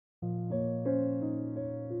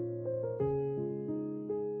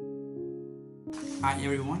Hi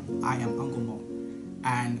everyone, I am Aung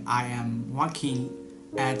and I am working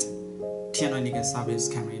at TNO Legal Service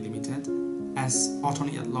Company Limited as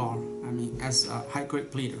attorney at law, as a high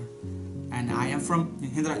grade pleader, and I am from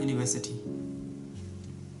Hindra University.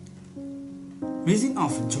 Reason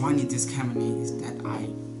of joining this company is that I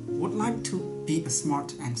would like to be a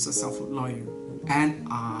smart and successful lawyer, and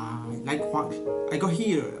I got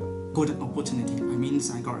here golden opportunity.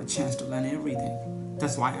 I got a chance to learn everything.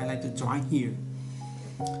 That's why I like to join here.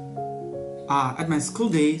 At my school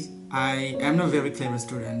days, I am not a very clever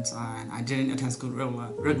student and I didn't attend school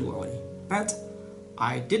regularly. But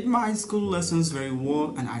I did my school lessons very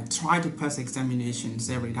well and I tried to pass examinations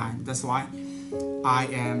every time. That's why I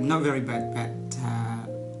am not very bad at,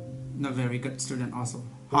 not very good student also.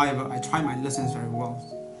 However, I try my lessons very well.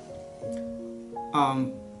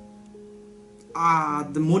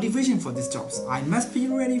 The motivation for these jobs, I must be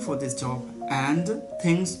ready for this job, and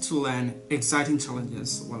things to learn exciting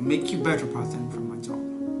challenges will make you better person from my job.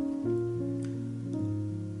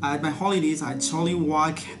 At my holidays, I usually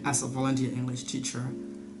work as a volunteer English teacher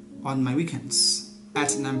on my weekends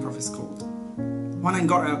at non-profit school. When I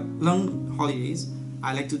got a long holidays,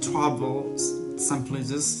 I like to travel some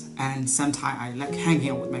places, and sometimes I like hanging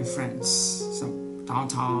out with my friends, some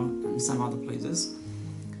downtown and some other places.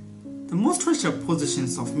 The most treasured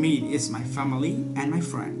possessions of me is my family and my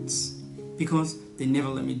friends, because they never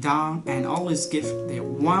let me down and always give their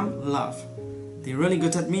warm love. They're really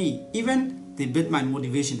good at me, even they build my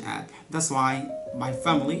motivation up. That's why my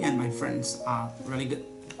family and my friends are really good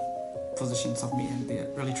possessions of me and they're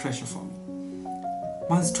really treasure for me.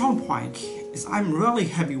 My strong point is I'm really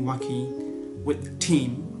happy working with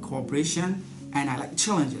team, cooperation, and I like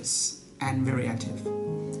challenges and very active.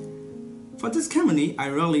 For this company, I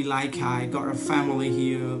really like I got a family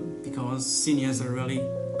here because seniors are really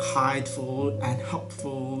kindful and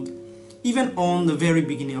helpful. Even on the very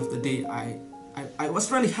beginning of the day, I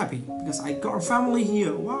was really happy because I got a family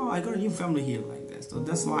here. Wow, I got a new family here like this. So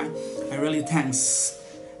that's why I really thanks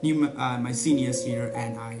my seniors here,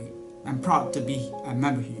 and I am proud to be a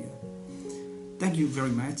member here. Thank you very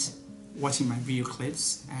much watching my video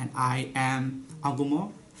clips, and I am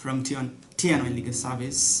Aung from TNO Legal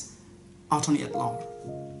Service, attorney at law.